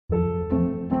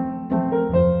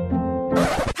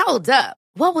Hold up.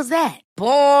 What was that?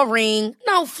 Boring.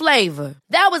 No flavor.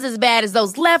 That was as bad as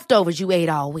those leftovers you ate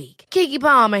all week. Keke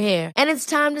Palmer here. And it's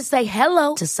time to say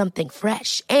hello to something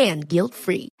fresh and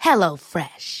guilt-free. Hello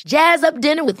Fresh. Jazz up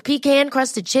dinner with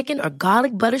pecan-crusted chicken or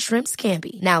garlic butter shrimp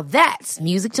scampi. Now that's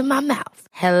music to my mouth.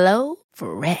 Hello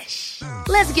Fresh.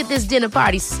 Let's get this dinner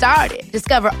party started.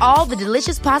 Discover all the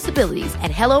delicious possibilities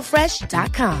at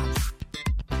hellofresh.com.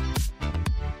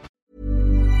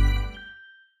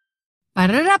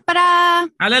 Para-ra-para!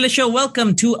 Alala Show,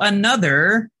 welcome to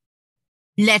another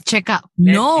Leche ka.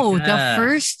 Leche No, ka. the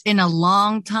first in a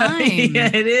long time. Yeah,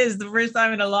 it is the first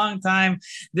time in a long time.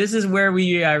 This is where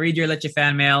we read your Leche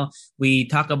fan mail. We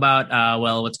talk about,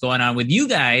 what's going on with you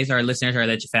guys, our listeners, our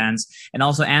Leche fans, and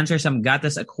also answer some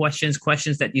gatas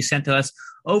questions that you sent to us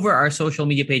over our social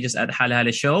media pages at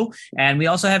Hala Show. And we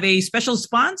also have a special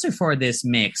sponsor for this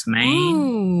mix, man.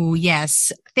 Ooh,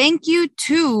 yes. Thank you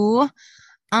to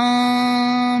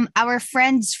our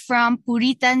friends from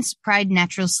Puritan's Pride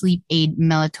Natural Sleep Aid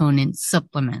Melatonin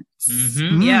Supplements.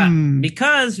 Mm-hmm. Yeah,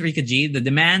 because, Rika G, the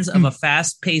demands of a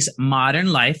fast-paced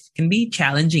modern life can be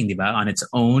challenging, diba, on its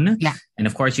own. Yeah. And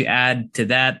of course, you add to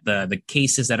that the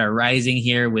cases that are rising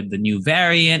here with the new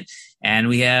variant. And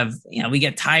we have, we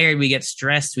get tired, we get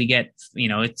stressed, we get,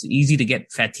 it's easy to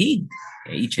get fatigued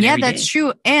each and every day. Yeah, that's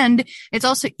true. And it's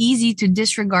also easy to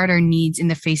disregard our needs in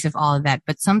the face of all of that.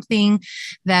 But something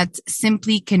that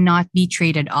simply cannot be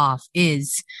traded off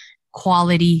is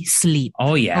quality sleep.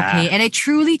 Oh, yeah. Okay. And I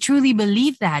truly, truly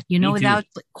believe that, Me too. without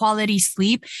quality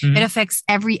sleep, it affects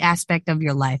every aspect of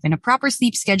your life. And a proper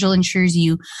sleep schedule ensures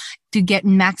you to get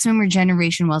maximum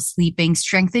regeneration while sleeping,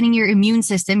 strengthening your immune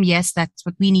system. Yes, that's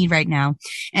what we need right now.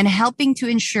 And helping to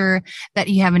ensure that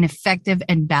you have an effective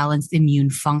and balanced immune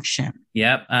function.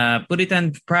 Yep.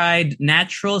 Puritan Pride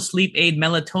Natural Sleep Aid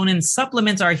Melatonin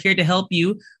Supplements are here to help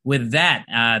you with that.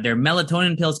 Their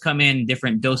melatonin pills come in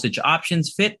different dosage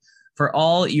options fit for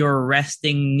all your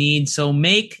resting needs. So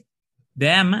make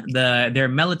them, their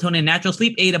Melatonin Natural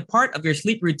Sleep Aid, a part of your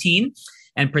sleep routine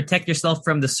and protect yourself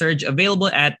from the surge. Available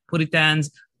at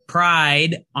Puritan's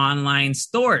Pride online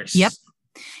stores. Yep.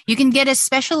 You can get a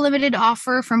special limited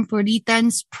offer from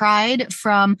Puritan's Pride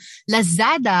from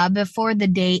Lazada before the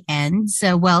day ends.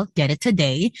 Get it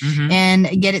today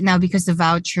and get it now because the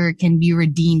voucher can be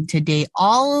redeemed today.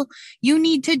 All you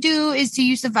need to do is to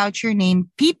use the voucher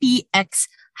name PPX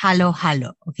Halo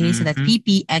Halo. Okay, so that's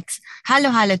PPX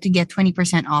Halo Halo to get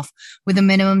 20% off with a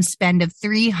minimum spend of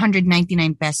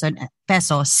 399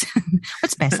 pesos.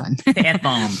 What's peson?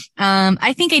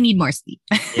 I think I need more sleep.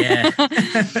 Yeah.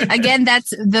 Again, that's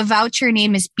the voucher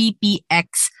name is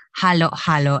PPX Halo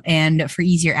Halo. And for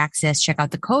easier access, check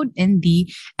out the code in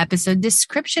the episode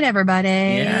description, everybody.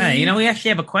 Yeah, we actually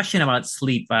have a question about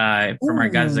sleep from our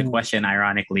guys. A question,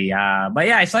 ironically. But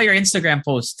yeah, I saw your Instagram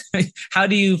post. How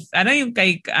do you,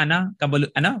 kay,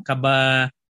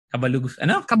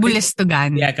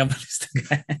 Kabulustugan. Yeah,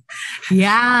 kabulustugan.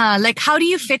 Yeah, like how do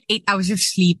you fit 8 hours of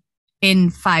sleep in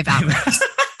 5 hours?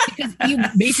 Because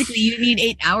you need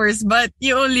 8 hours, but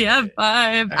you only have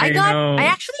 5. I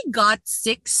actually got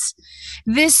 6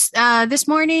 this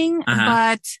morning,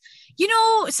 but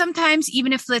sometimes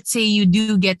even if let's say you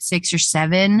do get 6 or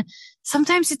 7,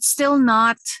 sometimes it's still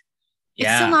not.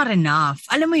 It's still not enough.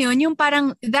 Alam mo yun, yung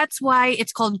parang, that's why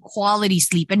it's called quality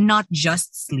sleep and not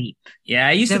just sleep. Yeah,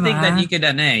 I used to think that you could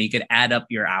add up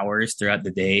your hours throughout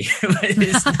the day. But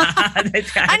it's not.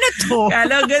 Ano to?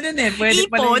 Kala ganun eh. Pwede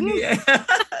Ipon?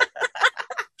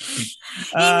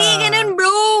 Hindi ganun,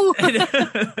 bro.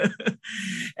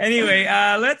 Anyway,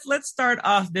 let's start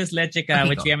off this Lechica,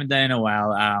 which we haven't done in a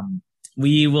while.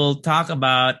 We will talk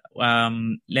about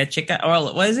Lechica,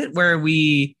 or what is it, where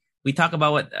we talk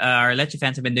about what our Leche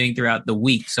fans have been doing throughout the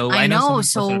week. So I know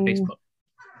some on Facebook.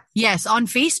 Yes, on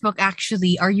Facebook,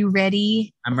 actually. Are you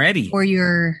ready? I'm ready. For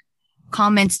your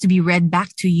comments to be read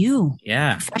back to you.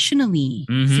 Yeah. Professionally.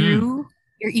 Through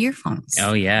your earphones.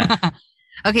 Oh, yeah.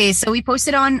 Okay, so we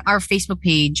posted on our Facebook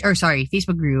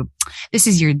Facebook group. This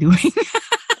is your doing.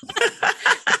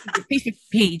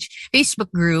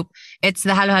 Facebook group. It's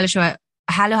the Halo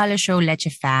Halo Show Leche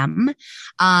Fam.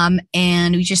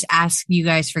 And we just ask you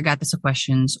guys for gatas of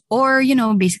questions or,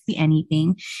 basically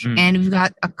anything. And we've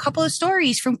got a couple of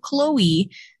stories from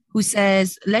Chloe who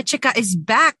says, Lechica is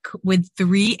back with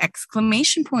 3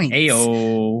 exclamation points.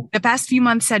 Ayo. The past few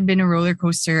months had been a roller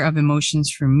coaster of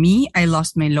emotions for me. I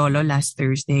lost my lolo last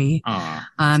Thursday.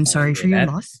 I'm sorry for your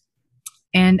loss.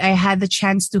 And I had the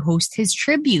chance to host his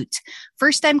tribute.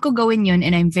 First time ko gawin yun,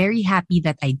 and I'm very happy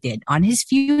that I did. On his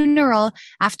funeral,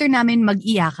 after namin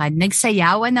mag-iyakan,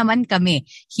 nagsayawan naman kami.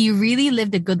 He really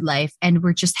lived a good life, and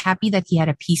we're just happy that he had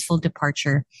a peaceful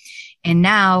departure. And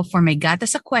now, for my gata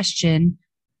sa question,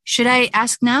 should I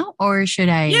ask now or should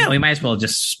I? Yeah, we might as well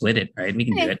just split it, right? We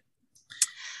can do it.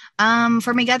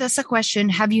 For my gata sa question,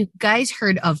 have you guys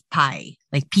heard of Pi?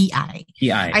 Like PI?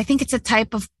 PI. I think it's a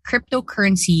type of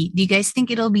cryptocurrency. Do you guys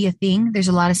think it'll be a thing? There's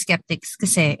a lot of skeptics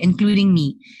kasi, including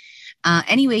me.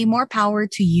 Anyway, more power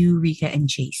to you, Rika and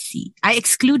JC. I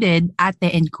excluded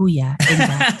Ate and Kuya in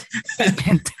that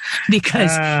statement because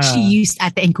she used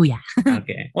Ate and Kuya.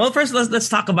 Okay. Well, first let's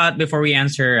talk about, before we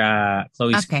answer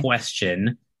Chloe's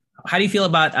question. How do you feel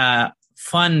about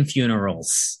fun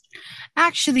funerals?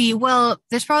 Actually, well,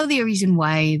 there's probably a reason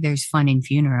why there's fun in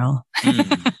funeral. True.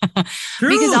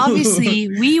 Because obviously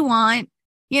we want,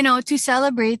 to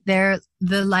celebrate the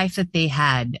life that they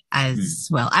had as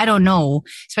well. I don't know,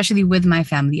 especially with my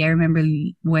family. I remember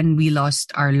when we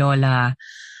lost our Lola,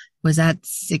 was that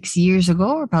 6 years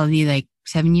ago or probably like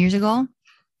 7 years ago?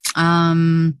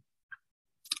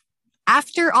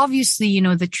 After obviously,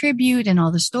 the tribute and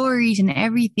all the stories and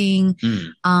everything,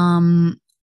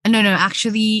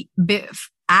 actually,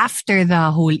 after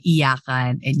the whole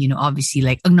iyakan and, obviously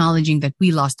like acknowledging that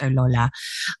we lost our Lola,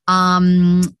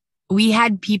 we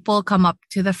had people come up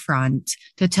to the front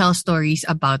to tell stories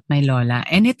about my Lola.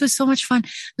 And it was so much fun.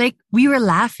 Like, we were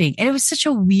laughing. And it was such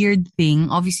a weird thing,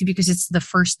 obviously, because it's the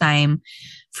first time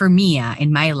for me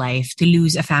in my life to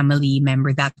lose a family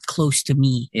member that close to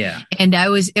me. Yeah. And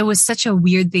it was such a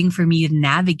weird thing for me to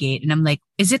navigate. And I'm like,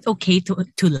 is it okay to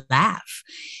laugh?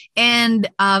 And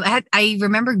I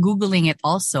remember Googling it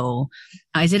also.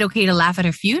 Is it okay to laugh at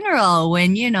a funeral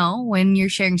when you're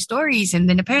sharing stories? And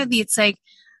then apparently it's like,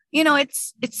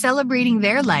 it's celebrating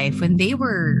their life when they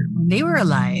were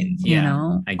alive,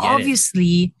 I get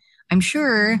Obviously, it. I'm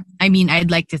sure,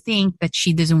 I'd like to think that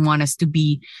she doesn't want us to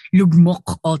be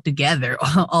lugmok all together,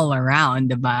 all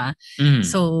around, diba?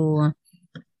 So,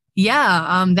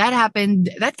 yeah, that happened.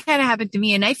 That kind of happened to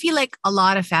me. And I feel like a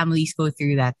lot of families go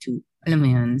through that too. Alam mo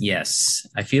yun? Yes,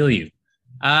 I feel you.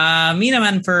 Me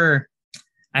naman,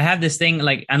 I have this thing,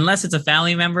 like, unless it's a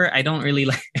family member, I don't really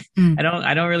like,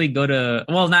 I don't really go to,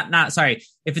 well, not, sorry.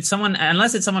 If it's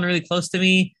unless it's someone really close to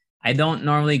me, I don't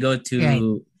normally go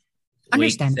to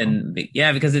Understandable.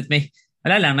 because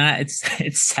wala lang na,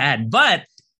 it's sad. But,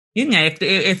 yun nga,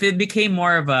 if it became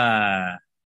more of a,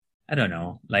 I don't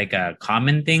know, like a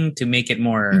common thing to make it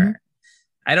more,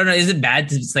 I don't know, is it bad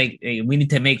to, it's like, hey, we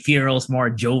need to make funerals more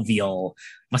jovial?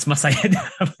 Mas masaya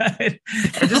dapat.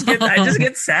 I just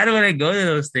get sad when I go to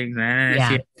those things, man.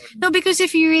 Yeah. No, because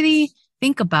if you really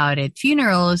think about it,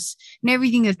 funerals and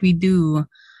everything that we do,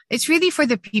 it's really for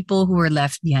the people who are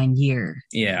left behind here.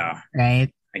 Yeah.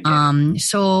 Right?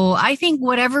 So I think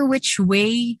which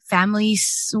way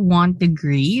families want to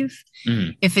grieve,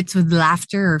 if it's with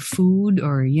laughter or food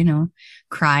or,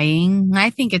 crying,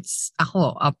 I think it's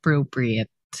appropriate.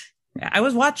 I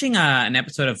was watching an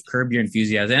episode of Curb Your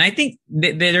Enthusiasm, and I think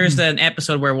there's an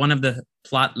episode where one of the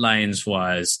plot lines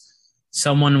was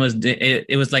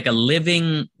it was like a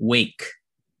living wake.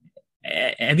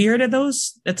 Have you heard of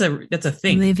those? That's a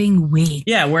thing. Living wake.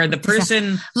 Yeah, where the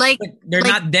person they're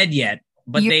not dead yet,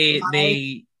 but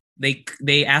they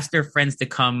ask their friends to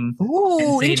come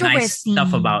and say nice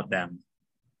stuff about them.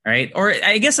 Right? Or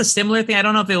I guess a similar thing. I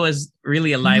don't know if it was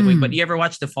really a live wake, but you ever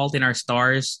watch The Fault in Our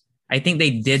Stars? I think they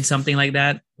did something like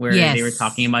that where they were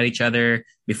talking about each other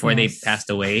before they passed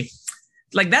away.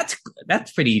 Like that's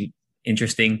pretty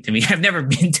interesting to me. I've never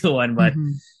been to one, but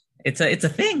it's a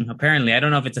thing apparently. I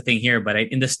don't know if it's a thing here, but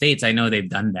in the States, I know they've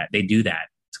done that. They do that.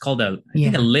 It's called I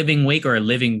think a living wake or a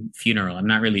living funeral. I'm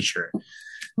not really sure.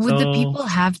 Would the people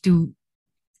have to?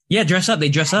 Yeah, dress up. They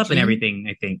dress up and everything,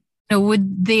 I think. No,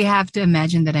 would they have to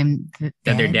imagine that that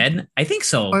they're dead? I think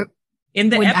so. Or in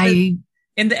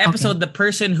the episode, the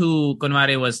person who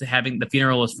Konwari was having the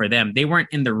funeral was for them. They weren't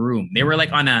in the room. They were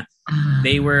like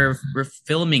they were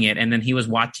filming it, and then he was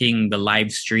watching the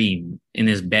live stream in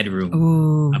his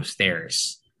bedroom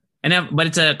upstairs. But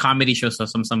it's a comedy show, so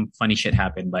some funny shit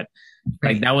happened. But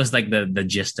like that was like the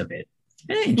gist of it.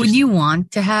 Would you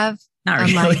want to have? Not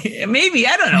really. Maybe.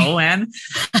 I don't know, man.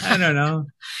 I don't know.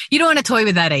 You don't want to toy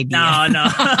with that idea. No.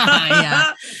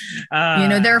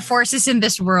 Yeah. There are forces in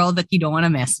this world that you don't want to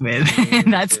mess with.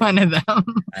 That's one of them. All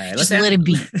right, just let it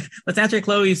be. Let's answer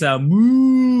Chloe's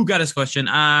got us question.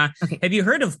 Okay. Have you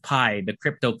heard of Pi, the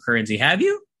cryptocurrency? Have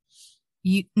you?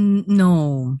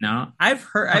 No. No. I've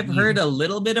heard a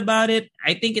little bit about it.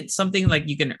 I think it's something like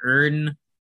you can earn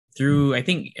through, I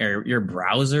think, your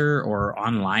browser or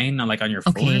online, like on your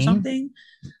phone or Okay. something.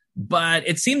 But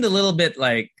it seemed a little bit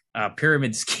like a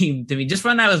pyramid scheme to me, just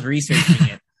when I was researching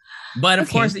it. But of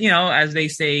course, as they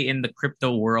say in the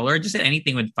crypto world, or just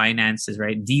anything with finances,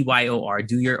 right? DYOR,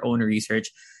 do your own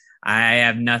research. I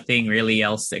have nothing really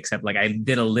else except like I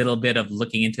did a little bit of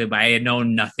looking into it, but I know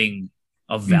nothing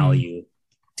of value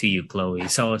to you, Chloe.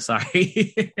 So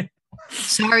sorry.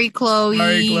 Sorry, Chloe.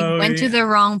 Sorry, Chloe. Went to the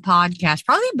wrong podcast.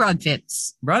 Probably Broad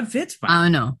Fits. Broad Fits, fine. I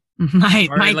don't know.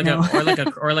 Might like know.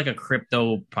 or like a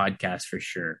crypto podcast for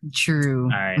sure.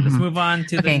 True. All right, let's move on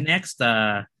to the next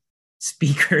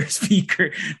speaker.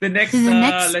 The next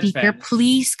speaker,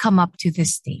 please come up to the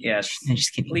stage. Yes. No,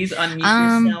 just kidding. Please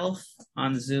unmute yourself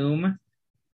on Zoom.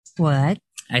 What?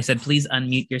 I said, please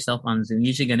unmute yourself on Zoom.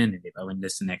 Usually ganun, di ba? When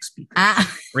this the next speaker.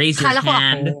 Raise your Akala ko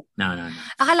hand. ako. No.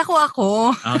 Akala ko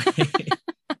ako. Okay.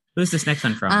 Who's this next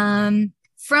one from?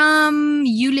 From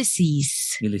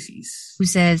Ulysses. Ulysses. Who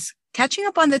says, catching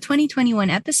up on the 2021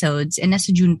 episodes, and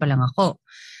nasa June pa lang ako.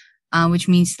 Which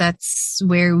means that's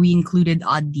where we included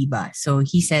Odd Diba. So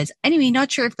he says, anyway,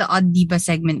 not sure if the Odd Diba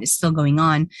segment is still going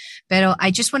on, pero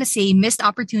I just want to say missed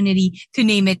opportunity to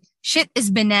name it Shit is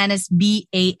Bananas,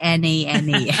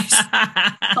 BANANAS.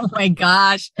 Oh my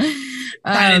gosh.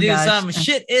 Trying to do some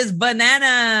Shit is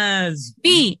Bananas.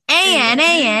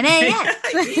 BANANAS.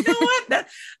 You know what?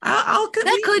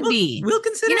 That could be. We'll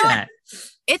consider that.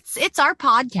 It's our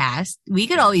podcast. We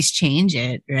could always change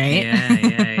it, right?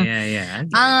 Yeah.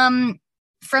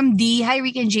 From D, hi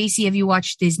Rick and JC, have you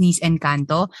watched Disney's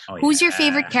Encanto? Who's your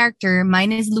favorite character?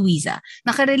 Mine is Luisa.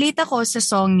 Nakarelate ako sa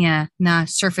song niya na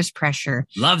Surface Pressure.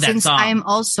 Love that since song.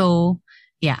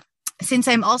 Since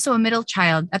I'm also a middle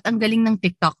child at ang galing ng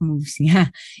TikTok moves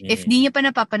niya. Yeah. If di niyo pa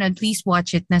napapanood, please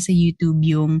watch it. Nasa YouTube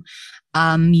yung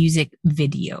music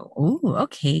video. Oh,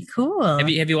 okay, cool. Have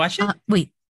you watched it?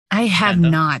 Wait. I have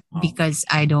not because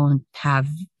I don't have.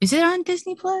 Is it on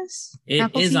Disney Plus?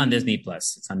 It is on Disney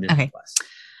Plus. It's on Disney Plus.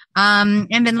 And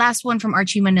then last one from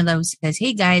Archie Manila who says,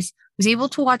 "Hey guys, was able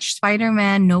to watch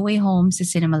Spider-Man No Way Home sa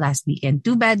cinema last weekend.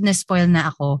 Too bad na spoil na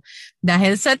ako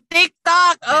dahil sa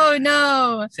TikTok. Oh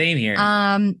no. Same here.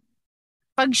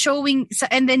 Pag showing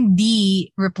and then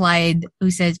D replied who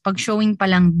says pag showing pa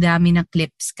lang dami na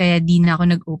clips kaya di na ako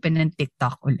nag-open ng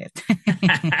TikTok ulit.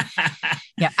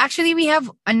 Yeah, actually we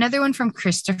have another one from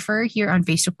Christopher here on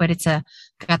Facebook, but it's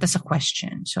got us a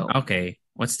question. So okay,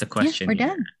 what's the question? Yeah, we're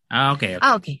done. Okay.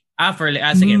 Okay.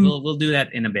 Sige, we'll do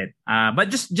that in a bit. But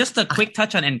just a quick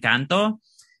touch on Encanto.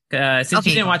 Since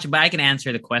you didn't watch it, but I can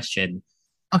answer the question.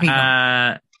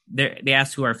 Okay. They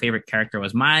asked who our favorite character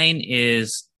was. Mine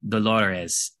is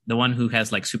Dolores, the one who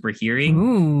has like super hearing.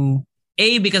 Ooh.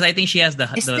 Because I think she has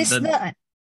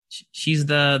she's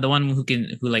the one who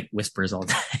like whispers all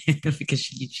the time because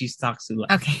she talks too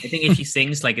loud. Okay. I think if she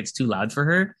sings, like it's too loud for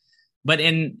her. But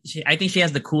I think she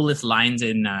has the coolest lines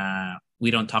in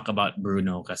We Don't Talk About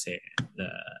Bruno kasi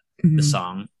the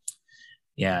song.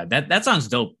 Yeah, that song's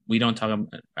dope. We Don't Talk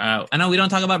About I know We Don't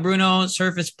Talk About Bruno.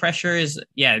 Surface Pressure is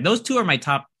those two are my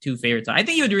top two favorites. I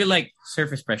think you would really like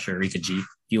Surface Pressure, Rika G, if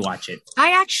you watch it.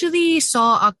 I actually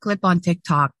saw a clip on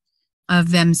TikTok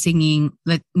of them singing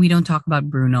like We Don't Talk About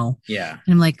Bruno. Yeah.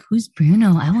 And I'm like, who's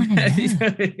Bruno? I want to know.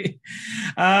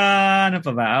 Ano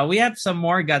pa ba? We have some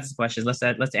more God's questions.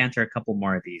 Let's answer a couple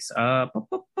more of these.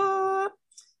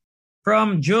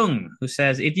 From Jung, who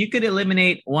says, if you could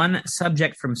eliminate one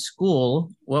subject from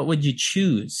school, what would you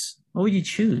choose? What would you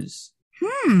choose?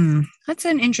 That's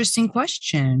an interesting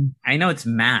question. I know it's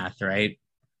math, right?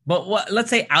 But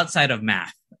let's say outside of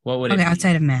math, what would it be?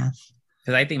 Outside of math.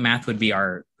 Because I think math would be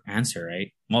our answer,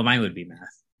 right? Well, mine would be math.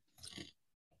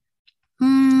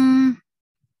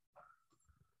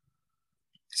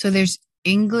 So there's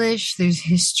English, there's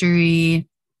history.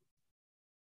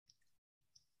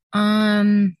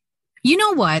 You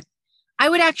know what? I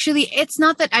would actually, it's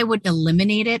not that I would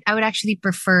eliminate it. I would actually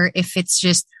prefer if it's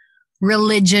just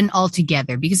religion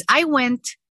altogether, because I went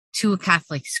to a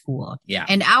Catholic school. Yeah.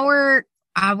 And our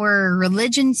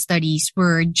religion studies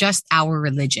were just our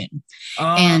religion.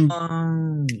 And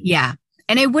yeah.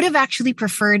 And I would have actually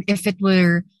preferred if it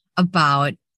were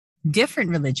about different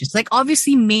religions. Like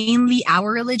obviously mainly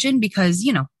our religion because,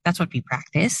 that's what we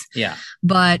practice. Yeah.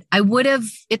 But it would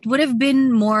have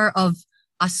been more of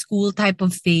a school type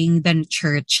of thing than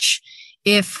church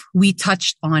if we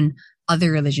touched on other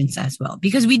religions as well.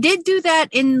 Because we did do that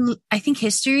in, I think,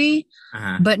 history,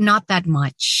 but not that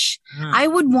much. I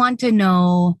would want to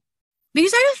know,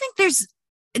 because I don't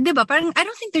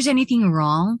think there's anything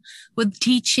wrong with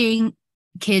teaching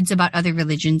kids about other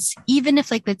religions, even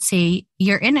if, like, let's say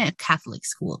you're in a Catholic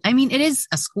school. I mean, it is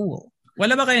a school.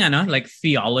 Wala ba kayong like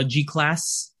theology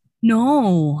class?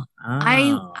 No.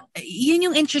 Oh. Yun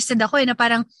yung interested ako na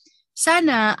parang,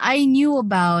 sana I knew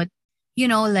about,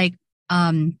 like,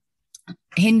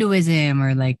 Hinduism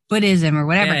or like Buddhism or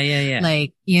whatever,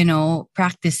 like,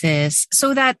 practices,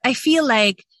 so that I feel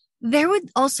like there would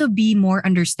also be more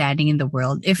understanding in the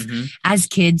world if as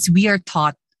kids we are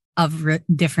taught of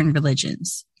different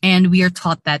religions and we are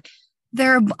taught that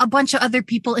there are a bunch of other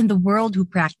people in the world who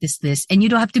practice this and you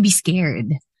don't have to be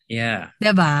scared. Yeah.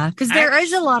 Diba? Because there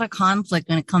is a lot of conflict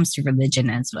when it comes to religion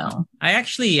as well. I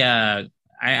actually,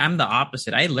 I'm the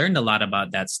opposite. I learned a lot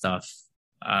about that stuff.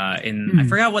 I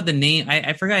forgot what the name,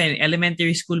 I forgot, in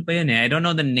elementary school pa yun eh. I don't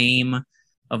know the name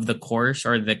of the course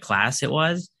or the class it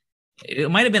was.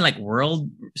 It might have been like world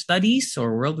studies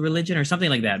or world religion or something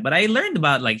like that. But I learned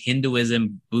about like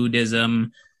Hinduism,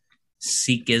 Buddhism,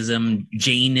 Sikhism,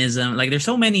 Jainism. Like there's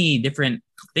so many different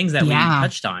things that we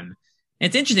touched on.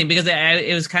 It's interesting because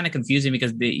it was kind of confusing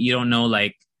because you don't know,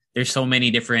 like there's so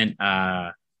many different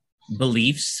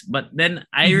beliefs. But then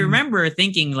I remember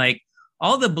thinking like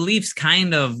all the beliefs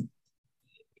kind of,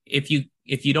 if you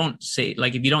don't say,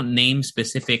 like if you don't name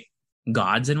specific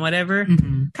gods and whatever,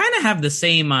 kind of have the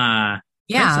same I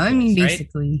mean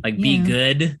basically, right? Like be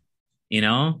good,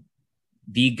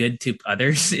 be good to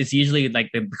others. It's usually like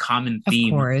the common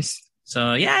theme. Of course.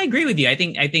 So yeah, I agree with you. I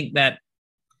think that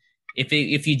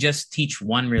if you just teach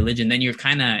one religion, then you're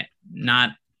kind of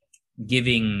not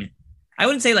giving, I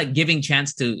wouldn't say like giving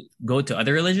chance to go to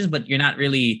other religions, but you're not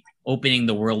really opening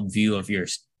the worldview of your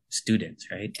students,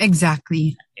 right?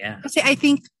 Exactly. Yeah. I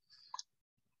think,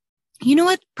 you know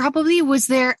what? Probably was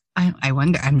there, I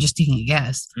wonder, I'm just taking a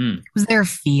guess. Was there a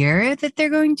fear that they're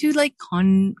going to like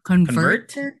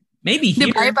convert? Maybe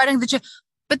here.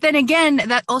 But then again,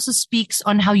 that also speaks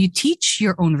on how you teach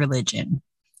your own religion.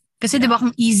 Kasi diba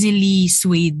kung easily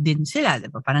swayed din sila,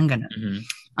 diba? Parang ganun.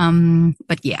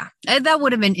 But yeah, that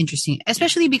would have been interesting,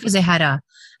 especially because I had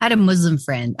a Muslim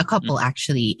friend, a couple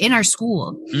actually, in our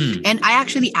school. And I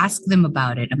actually asked them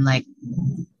about it. I'm like,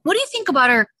 what do you think about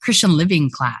our Christian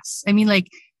living class? I mean, like,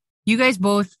 you guys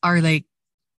both are like,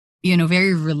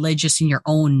 very religious in your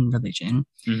own religion.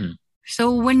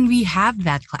 So when we have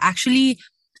that class, actually,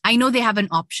 I know they have an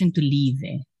option to leave,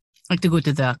 like to go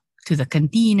to the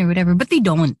canteen or whatever, but they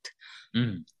don't.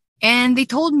 And they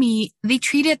told me they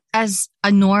treat it as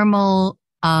a normal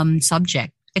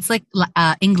subject. It's like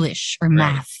English or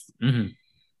math.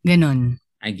 Ganon.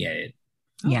 I get it.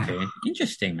 Yeah. Okay.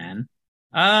 Interesting, man.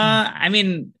 I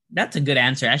mean, that's a good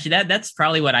answer. Actually, that's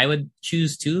probably what I would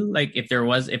choose too. Like if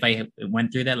I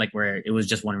went through that, like where it was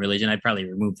just one religion, I'd probably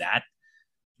remove that.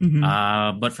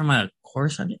 But from a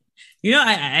course on it,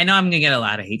 I know I'm gonna get a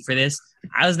lot of hate for this.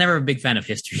 I was never a big fan of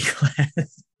history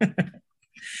class.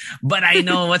 But I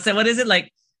know what is it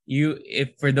like?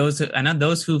 For those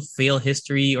who fail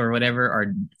history or whatever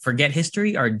or forget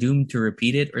history are doomed to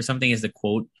repeat it or something is the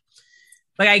quote.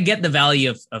 Like I get the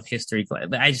value of history class,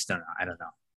 but I just don't know. I don't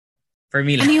know. For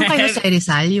me, ano yung kayo sa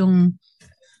Rizal? Yung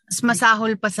mas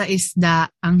masahol pa sa isda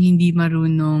ang hindi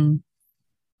marunong.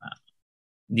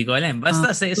 Hindi ko alam.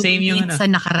 Basta same yung sa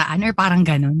nakaraan or parang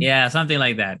ganun. Yeah, something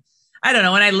like that. I don't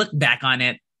know. When I look back on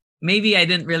it, maybe I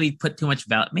didn't really put too much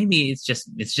value. Maybe it's just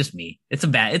me. It's a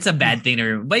bad thing to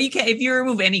remove. But if you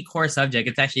remove any core subject,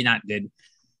 it's actually not good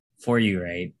for you,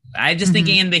 right? I'm just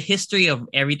thinking in the history of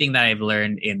everything that I've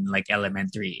learned in like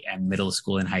elementary and middle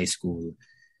school and high school,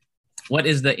 what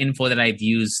is the info that I've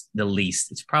used the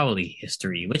least? It's probably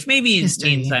history, which maybe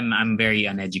means I'm very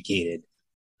uneducated.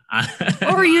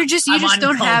 Or you just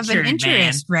don't have an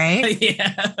interest, man. Right?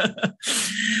 Yeah.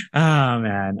 Oh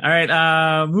man. All right.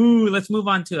 Let's move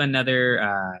on to another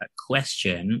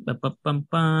question.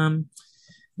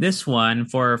 This one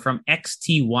from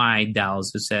XTY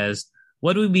Dals, who says,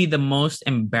 "What would be the most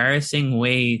embarrassing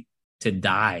way to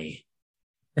die?"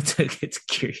 It's a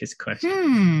curious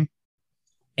question.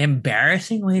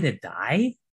 Embarrassing way to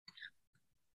die?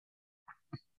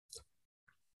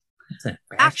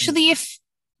 Actually, if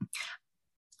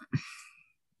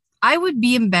I would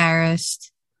be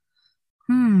embarrassed.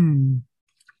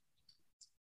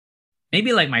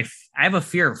 Maybe like I have a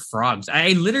fear of frogs.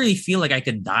 I literally feel like I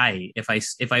could die if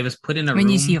I was put in a room. When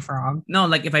you see a frog? No,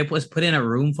 like if I was put in a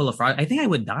room full of frogs, I think I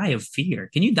would die of fear.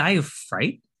 Can you die of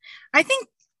fright? I think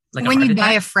like when you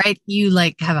die of fright, you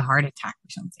like have a heart attack or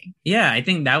something. Yeah, I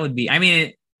think that would be. I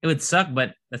mean, it would suck,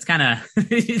 but that's kind of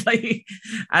like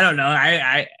I don't know.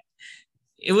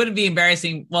 It wouldn't be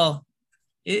embarrassing. Well,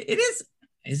 it is.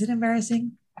 Is it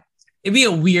embarrassing? It'd be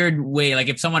a weird way. Like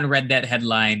if someone read that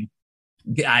headline,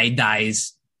 "Guy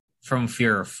dies from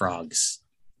fear of frogs."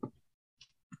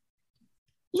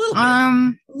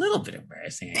 A little bit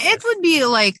embarrassing. It would be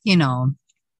like, in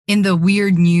the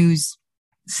weird news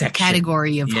Section.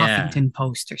 category of Huffington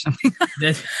Post or something.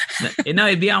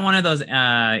 It'd be on one of those,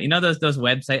 those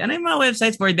websites. And I know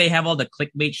websites where they have all the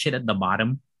clickbait shit at the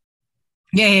bottom.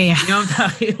 Yeah. You know what I'm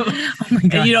talking about? Oh my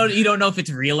God. And you don't know if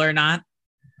it's real or not.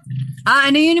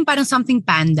 Ano yun yung parang something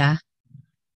panda.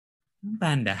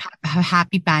 Panda.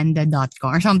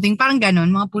 Happypanda.com or something. Parang ganon.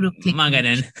 Mga puro click. Mga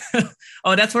ganon.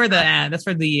 Oh, that's where the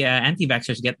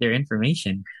anti-vaxxers get their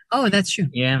information. Oh, that's true.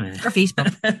 Yeah, man. Or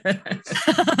Facebook.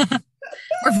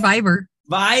 Or Viber.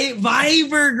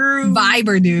 Viber group.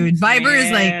 Viber, dude. Viber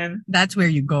is Man. like, that's where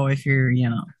you go if you're,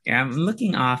 Yeah, I'm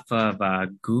looking off of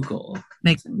Google.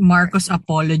 like Marcos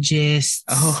apologists.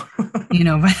 Oh.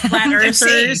 Flat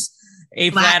earthers. A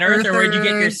flat earther, where'd you get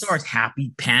your earthers. source?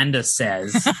 Happy Panda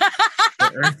says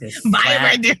the earth is Viber,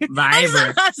 flat. dude.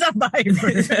 Viber. Sa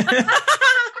Viber.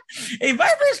 Hey,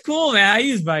 Viber is cool, man. I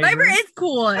use Viber. Viber is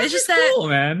cool. It's just that cool,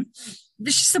 man.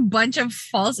 there's just a bunch of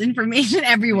false information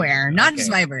everywhere. Not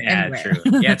just Viber. Yeah, Everywhere.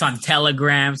 true. Yeah, it's on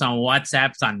Telegram, it's on WhatsApp,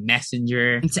 it's on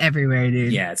Messenger. It's everywhere,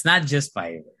 dude. Yeah, it's not just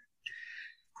Viber.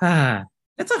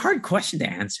 That's a hard question to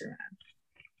answer,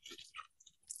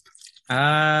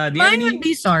 man. Mine would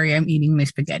be, sorry, I'm eating my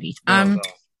spaghetti. Mine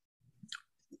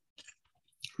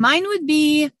would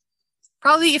be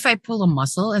probably if I pull a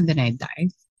muscle and then I die.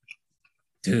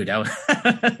 Dude,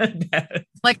 that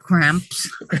Like cramps.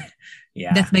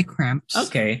 yeah. Death by cramps.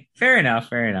 Okay, fair enough.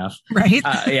 Right?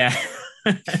 Yeah.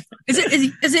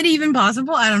 Is it even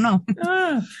possible? I don't know.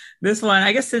 This one,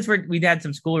 I guess since we had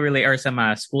some school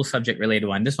school subject related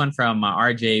one. This one from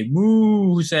RJ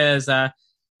Moo, who says,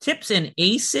 tips in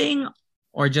acing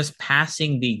or just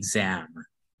passing the exam?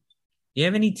 Do you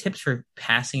have any tips for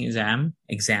passing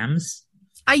exams?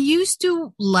 I used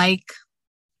to like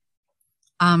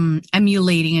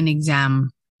emulating an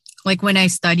exam. Like when I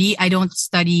study, I don't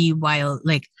study by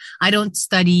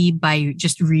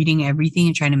just reading everything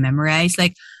and trying to memorize.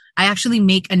 Like I actually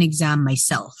make an exam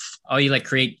myself. Oh, you like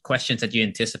create questions that you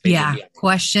anticipate? Yeah,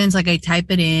 questions. Like I type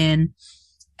it in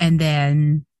and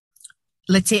then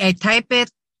let's say I type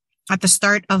it at the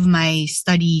start of my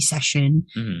study session.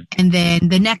 Mm-hmm. And then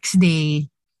the next day,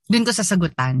 dun ko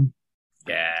sasagutan.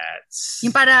 Yes.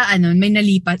 Yung para may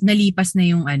nalipas na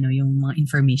yung mga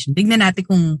information. Tignan natin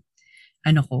kung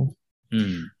ko.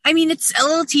 I mean, it's a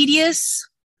little tedious,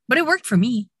 but it worked for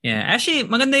me. Yeah, actually,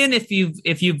 maganda yun if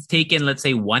you've taken, let's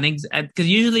say, one exam, because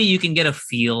usually you can get a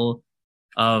feel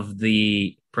of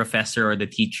the professor or the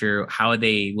teacher, how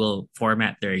they will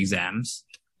format their exams,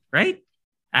 right?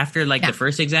 After the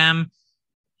first exam,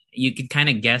 you can kind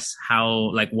of guess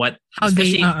how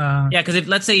because if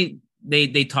let's say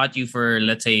they taught you for,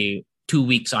 let's say, 2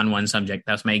 weeks on one subject,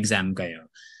 that's my exam kayo.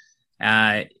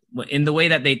 In the way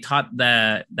that they taught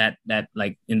that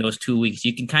like in those 2 weeks,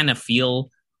 you can kind of feel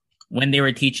when they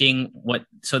were teaching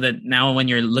so that now when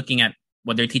you're looking at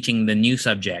what they're teaching, the new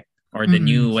subject or the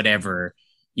new whatever,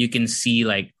 you can see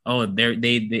like, oh,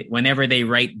 they whenever they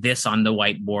write this on the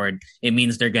whiteboard, it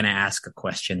means they're gonna ask a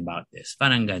question about this.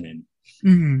 Parang ganun.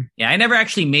 Mm-hmm. Yeah, I never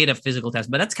actually made a physical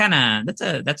test, but that's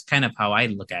kind of how I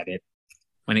look at it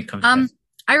when it comes to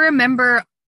I remember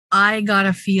I got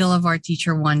a feel of our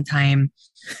teacher one time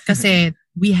kasi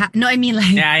yeah,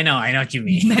 I know what you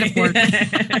mean. Metaphorically.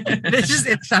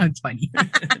 It sounds funny.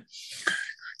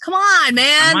 Come on,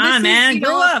 man. Come on, man.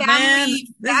 Grow up, man.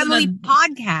 Family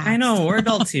podcast. I know, we're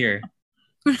adults here.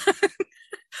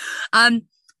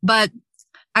 But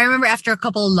I remember after a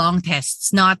couple of long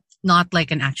tests, not like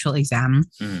an actual exam.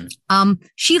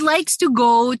 She likes to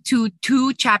go to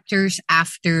 2 chapters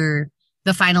after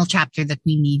the final chapter that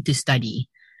we need to study.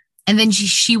 And then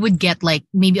she would get like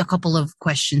maybe a couple of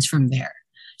questions from there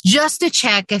just to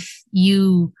check if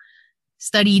you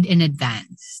studied in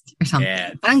advance or something.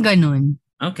 Yeah. Parang ganun.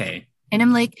 Okay. And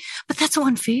I'm like, but that's so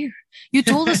unfair. You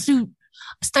told us to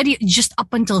study just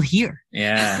up until here.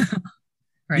 Yeah.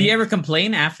 Right? Do you ever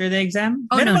complain after the exam?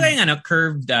 Oh, no.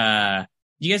 Curved, do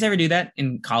you guys ever do that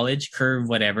in college? Curved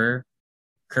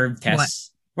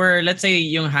tests? What? Where let's say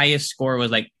yung highest score was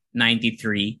like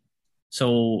 93.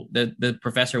 So the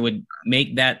professor would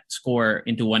make that score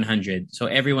into 100. So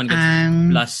everyone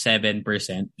gets plus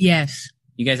 7%. Yes.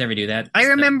 You guys ever do that? I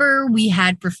remember we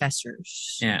had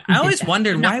professors. Yeah. I always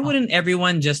wondered, why wouldn't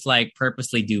everyone just like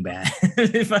purposely do bad?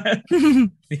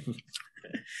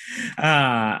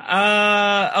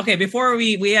 Okay, before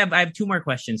I have 2 more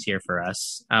questions here for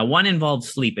us. One involves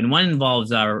sleep and one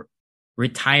involves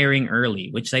retiring early,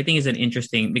 which I think is an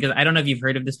interesting, because I don't know if you've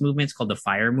heard of this movement. It's called the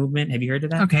F.I.R.E movement. Have you heard of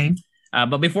that? Okay.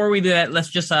 But before we do that, let's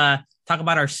just talk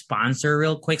about our sponsor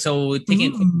real quick. So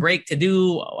taking a quick break to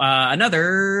do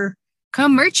another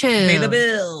Commercial. Pay the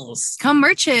bills.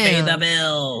 Commercial. Pay the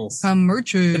bills.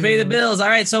 Commercial. To pay the bills. All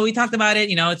right. So we talked about it.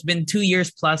 It's been 2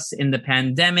 years plus in the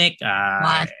pandemic.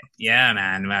 What? Yeah,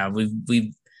 man.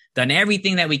 We've done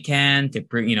everything that we can to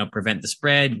prevent the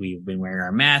spread. We've been wearing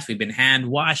our masks. We've been hand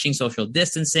washing, social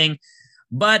distancing.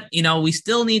 But, we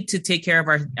still need to take care of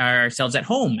ourselves at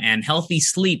home, and healthy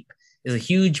sleep is a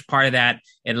huge part of that.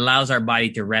 It allows our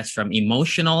body to rest from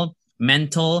emotional,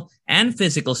 mental, and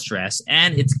physical stress.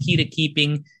 And it's key to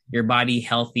keeping your body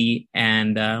healthy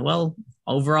and,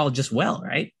 overall just well,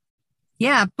 right?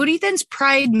 Yeah, Puritan's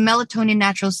Pride Melatonin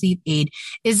Natural Sleep Aid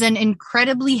is an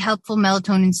incredibly helpful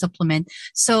melatonin supplement.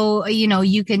 So,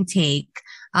 you can take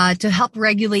to help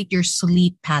regulate your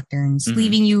sleep patterns,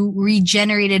 leaving you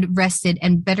regenerated, rested,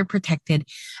 and better protected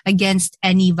against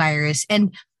any virus.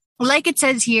 And like it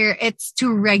says here, it's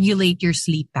to regulate your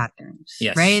sleep patterns,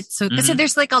 yes. right? So, because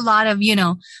there's like a lot of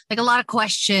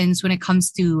questions when it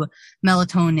comes to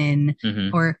melatonin,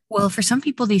 or, well, for some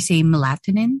people they say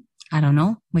melatonin. I don't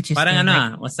know, which is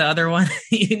parang what's the other one?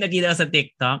 Yung nakita ko sa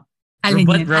TikTok.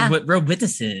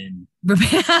 Robitussin.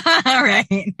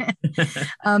 Right.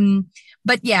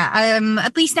 But yeah,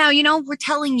 at least now, we're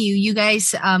telling you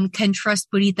guys, can trust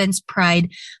Puritan's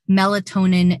Pride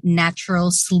Melatonin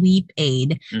Natural Sleep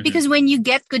Aid, because when you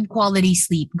get good quality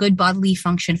sleep, good bodily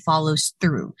function follows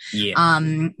through. Yeah.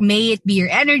 May it be your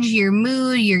energy, your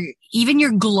mood, even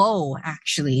your glow,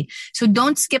 actually. So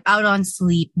don't skip out on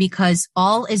sleep, because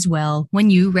all is well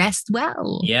when you rest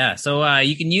well. Yeah. So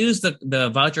you can use the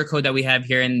voucher code that we have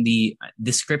here in the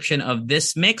description of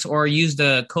this mix, or use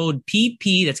the code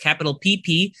PP, that's capital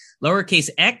PP, lowercase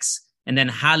x, and then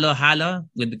halo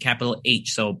with the capital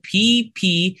H. So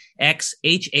PPXHALO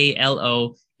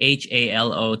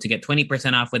to get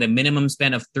 20% off with a minimum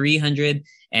spend of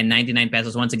 399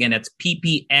 pesos. Once again, that's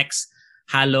PPX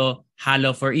Halo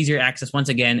for easier access. Once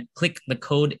again, click the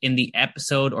code in the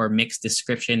episode or mix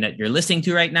description that you're listening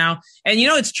to right now. And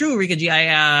it's true, Rika G.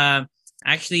 I've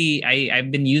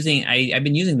been using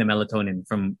the melatonin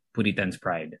from Puritan's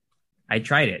Pride. I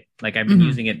tried it. Like, I've been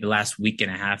using it the last week and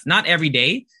a half. Not every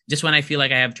day, just when I feel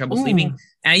like I have trouble sleeping.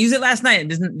 And I used it last night.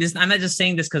 I'm not just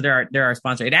saying this because they're our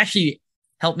sponsor. It actually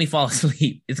helped me fall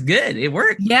asleep. It's good. It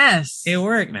worked. Yes. It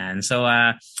worked, man. So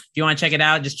if you want to check it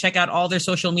out, just check out all their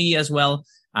social media as well.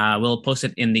 We'll post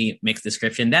it in the mix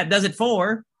description. That does it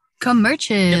for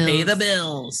Commercials. To pay the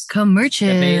bills.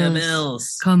 Commercials. To pay the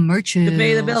bills. Commercials. To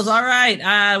pay the bills. All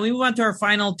right. We move on to our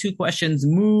final two questions.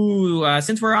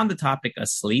 Since we're on the topic of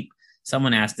sleep,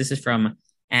 someone asked, this is from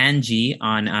Angie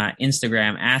on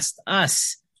Instagram, asked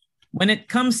us, when it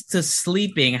comes to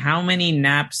sleeping, how many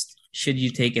naps should you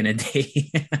take in a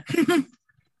day?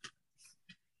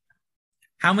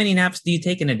 How many naps do you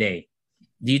take in a day?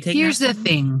 Do you take Here's naps? the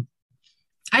thing.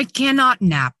 I cannot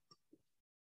nap.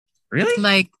 Really?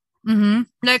 Wait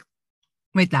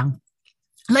lang.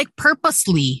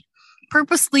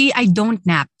 Purposely, I don't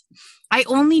nap. I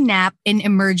only nap in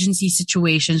emergency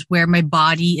situations where my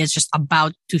body is just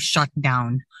about to shut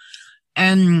down.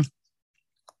 And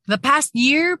the past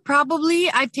year,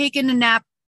 probably, I've taken a nap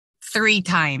 3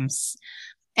 times.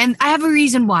 And I have a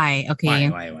reason why, okay?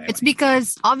 Why? It's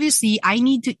because, obviously, I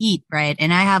need to eat, right?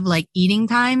 And I have, eating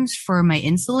times for my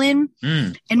insulin.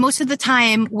 And most of the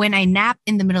time, when I nap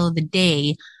in the middle of the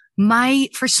day,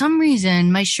 for some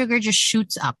reason, my sugar just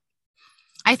shoots up.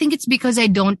 I think it's because I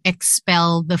don't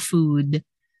expel the food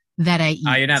that I eat.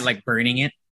 You're not, burning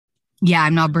it? Yeah,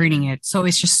 I'm not burning it. So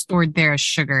it's just stored there as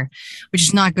sugar, which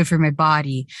is not good for my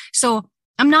body. So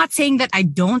I'm not saying that I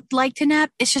don't like to nap.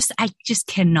 It's just, I just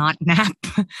cannot nap.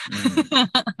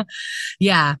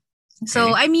 Yeah. Okay.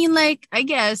 So, I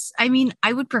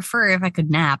would prefer if I could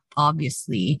nap,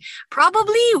 obviously.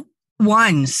 Probably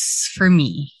once for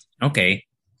me. Okay.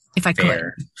 If I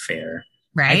could. Fair.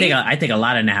 Right? I take a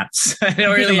lot of naps. I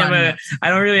don't really have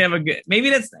a good, maybe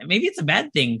it's a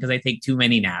bad thing because I take too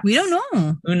many naps. We don't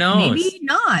know. Who knows? Maybe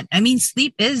not.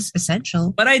 Sleep is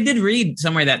essential. But I did read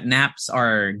somewhere that naps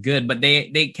are good, but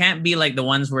they can't be like the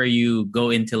ones where you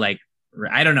go into I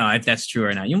don't know if that's true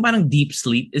or not. Yung parang deep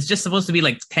sleep, it's just supposed to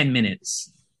be 10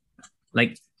 minutes.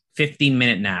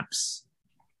 15-minute naps.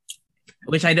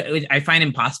 Which I find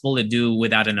impossible to do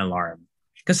without an alarm.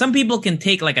 Because some people can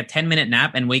take a 10-minute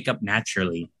nap and wake up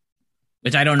naturally,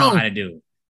 which I don't know how to do.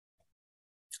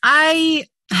 I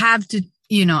have to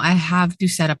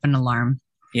set up an alarm.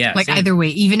 Yeah. Either way,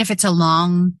 even if it's a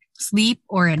long sleep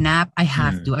or a nap, I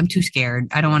have to. I'm too scared.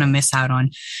 I don't want to miss out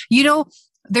on.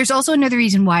 There's also another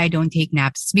reason why I don't take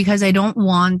naps. It's because I don't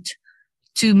want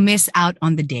to miss out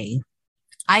on the day.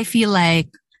 I feel like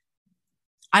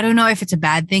I don't know if it's a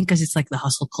bad thing because it's like the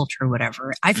hustle culture or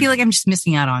whatever. I feel like I'm just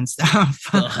missing out on stuff.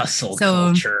 The hustle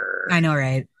culture. I know,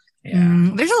 right?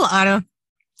 Yeah. There's a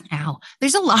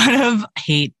lot of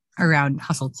hate around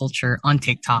hustle culture on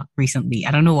TikTok recently.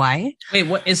 I don't know why. Wait,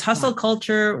 what is hustle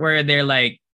culture where they're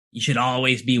like, you should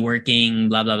always be working,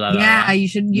 blah, blah, blah, yeah, blah. you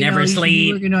should never sleep.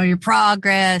 You should be working on your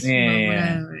progress. Yeah.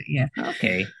 Whatever. Yeah.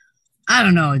 Okay. I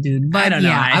don't know, dude. But I don't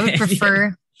know. I would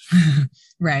prefer.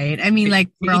 Right. I mean, like,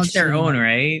 we're all each their own,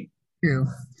 right? True.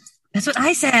 That's what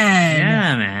I said.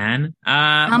 Yeah, man.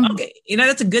 Okay.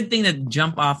 That's a good thing to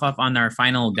jump off of on our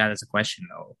final God as a question,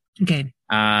 though. Okay.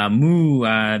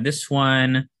 This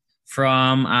one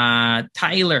from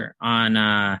Tyler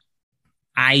on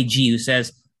IG, who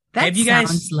says, that have you guys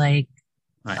sounds like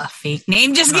a fake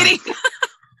name. Just kidding.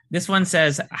 This one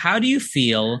says, how do you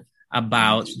feel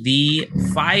about the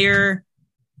FIRE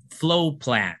flow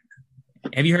plan?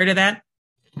 Have you heard of that?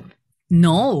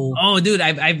 No. Oh, dude,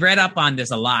 I've read up on this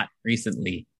a lot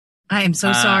recently. I am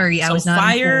so sorry. I was not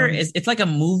FIRE informed. it's like a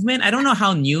movement. I don't know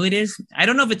how new it is. I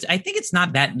don't know if I think it's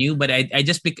not that new, but I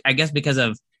guess because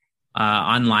of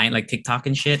online, like TikTok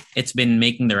and shit, it's been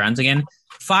making the rounds again.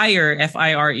 FIRE,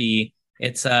 F-I-R-E,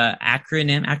 it's a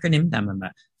acronym tama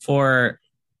ba?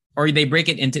 They make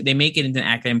it into an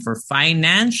acronym for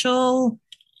Financial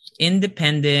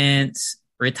Independence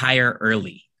Retire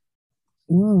Early.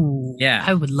 Ooh, yeah,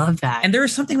 I would love that. And there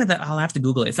was something with that. I'll have to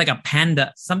Google it. It's like a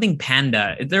panda.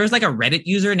 There was like a Reddit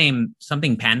user named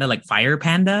something panda, like Fire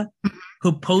Panda,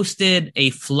 who posted a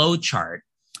flow chart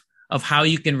of how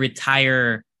you can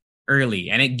retire early.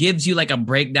 And it gives you like a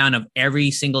breakdown of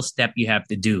every single step you have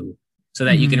to do so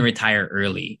that you can retire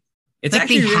early. It's like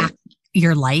actually they hack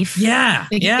your life. Yeah.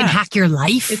 Like you can hack your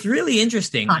life. It's really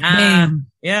interesting.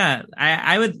 Yeah.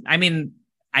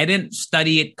 I didn't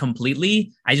study it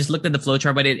completely. I just looked at the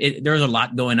flowchart, but there was a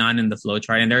lot going on in the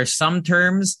flowchart, and there are some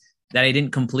terms that I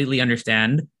didn't completely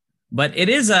understand. But it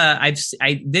is I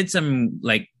did some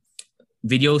like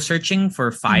video searching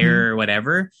for FIRE or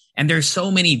whatever, and there's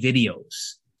so many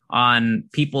videos on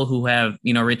people who have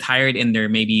retired in their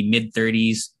maybe mid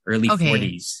 30s, early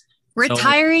 40s.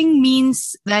 Retiring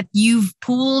means that you've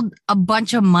pooled a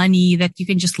bunch of money that you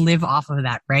can just live off of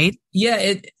that, right?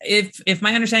 Yeah, if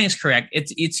my understanding is correct,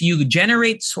 it's you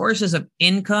generate sources of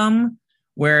income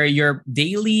where your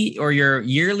daily or your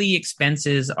yearly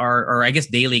expenses or I guess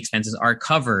daily expenses are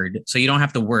covered, so you don't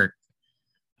have to work.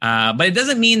 But it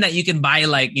doesn't mean that you can buy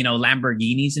like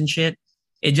Lamborghinis and shit.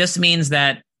 It just means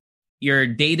that your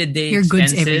day-to-day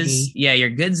expenses, your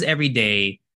goods every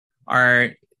day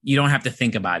are. You don't have to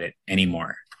think about it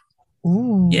anymore.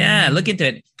 Ooh. Yeah, look into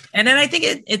it. And then I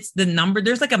think it's the number.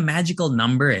 There's like a magical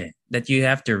number that you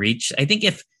have to reach. I think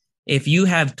if you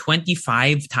have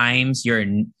 25 times your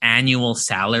annual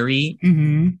salary,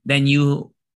 then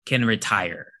you can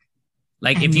retire.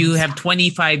 Like if you have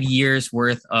 25 years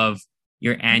worth of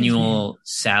your annual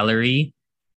salary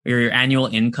or your annual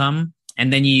income,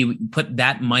 and then you put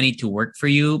that money to work for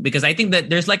you, because I think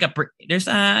that there's like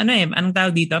anong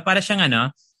tawag dito? Para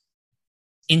siyang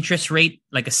interest rate,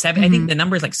 like a 7. I think the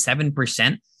number is like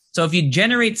 7%. So if you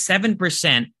generate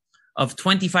 7% of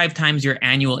 25 times your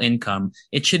annual income,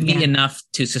 it should be enough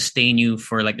to sustain you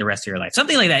for like the rest of your life.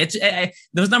 Something like that. It's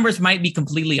those numbers might be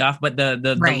completely off, but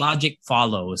the logic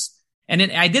follows. And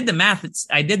I did the math.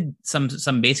 I did some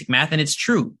basic math, and it's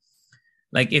true.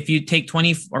 Like if you take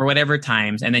 20 or whatever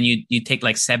times, and then you take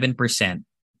like 7%,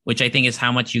 which I think is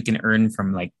how much you can earn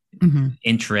from like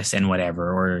interest and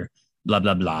whatever, or blah,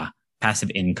 blah, blah,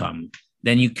 passive income,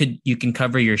 then you can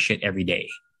cover your shit every day.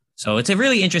 So it's a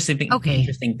really interesting thing.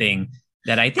 Interesting thing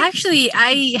that I think. Actually,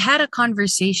 I had a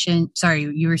conversation. Sorry,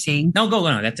 you were saying? No, go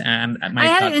on. That's I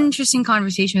had an interesting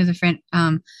conversation with a friend,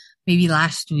 maybe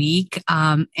last week.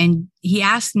 And he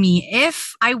asked me,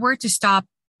 if I were to stop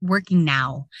working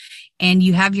now and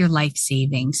you have your life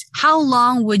savings, how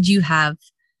long would you have?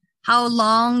 How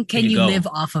long can you live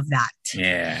off of that?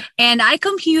 Yeah. And I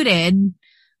computed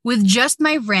with just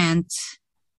my rent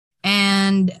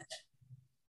and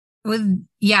with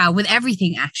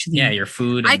everything, actually. Yeah, your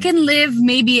food. I can live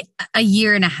maybe a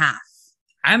year and a half.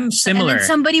 I'm similar. And then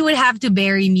somebody would have to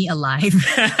bury me alive.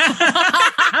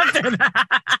 After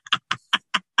that.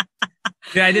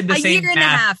 Yeah, I did the same year and a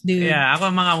half, dude. Yeah, ako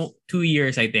mga 2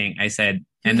 years, I think I said.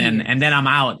 And then I'm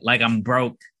out. Like I'm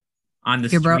broke on the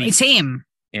street. You're broke. Same.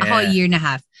 Yeah. Ako, a year and a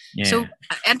half. Yeah. So,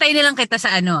 antay na lang kita sa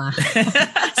sa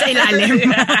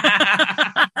ilalim.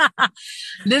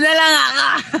 Doon na lang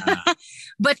ako.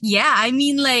 But yeah, I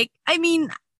mean,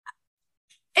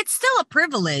 it's still a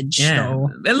privilege. Yeah. So,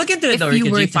 look into it though.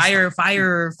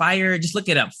 FIRE. Just look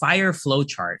it up. FIRE flow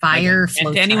chart. FIRE flow chart.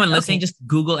 And to anyone listening, just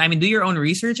Google. I mean, do your own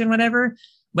research and whatever.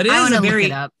 But it is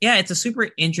it's a super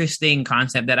interesting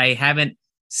concept that I haven't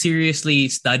seriously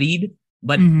studied.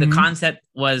 But the concept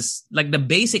was like the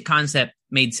basic concept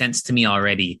made sense to me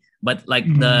already. But like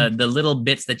the little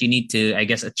bits that you need to, I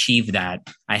guess, achieve that,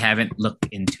 I haven't looked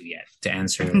into yet to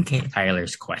answer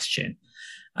Tyler's question.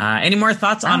 Any more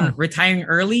thoughts on retiring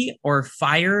early or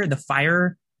FIRE, the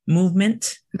FIRE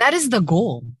movement? That is the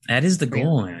goal. That is the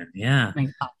goal, man. Yeah.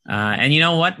 And you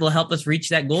know what will help us reach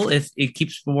that goal if it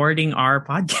keeps rewarding our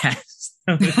podcast.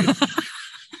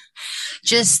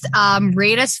 Just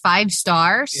rate us 5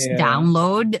 stars. Yeah.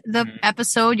 Download the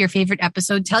episode, your favorite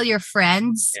episode. Tell your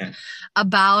friends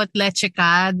about Leche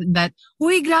ka. That,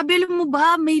 uy, grabe alam mo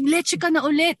ba? May Leche ka na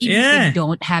ulit. Even if they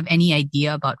don't have any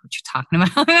idea about what you're talking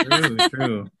about.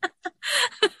 True.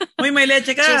 Uy, may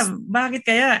Leche ka. Bakit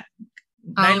kaya?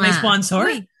 Dahil may sponsor?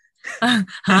 Huh?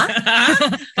 Huh?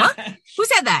 Who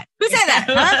said that?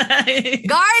 Huh?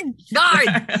 Guard!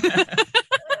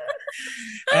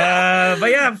 But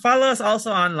yeah, follow us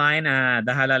also online,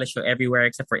 The Halala Show everywhere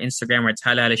except for Instagram, where it's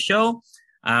Halala Show.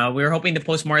 We're hoping to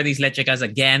post more of these lechecas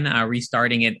again,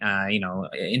 restarting it,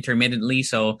 intermittently.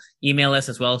 So email us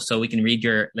as well so we can read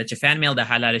your leche fan mail,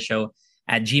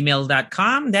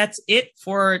 thehalalashow@gmail.com. That's it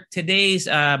for today's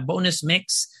bonus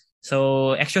mix.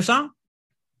 So extra song.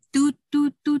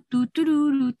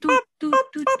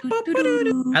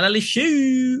 Halala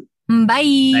Show.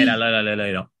 Bye.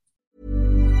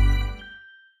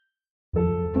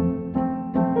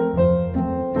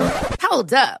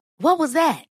 Hold up. What was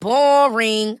that?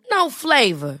 Boring. No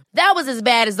flavor. That was as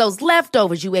bad as those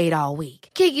leftovers you ate all week.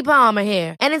 Keke Palmer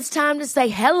here. And it's time to say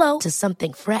hello to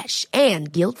something fresh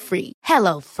and guilt-free.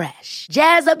 HelloFresh.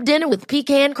 Jazz up dinner with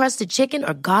pecan-crusted chicken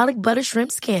or garlic butter shrimp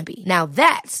scampi. Now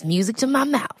that's music to my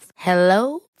mouth.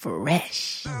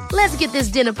 HelloFresh. Let's get this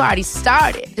dinner party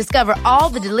started. Discover all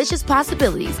the delicious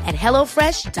possibilities at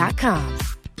HelloFresh.com.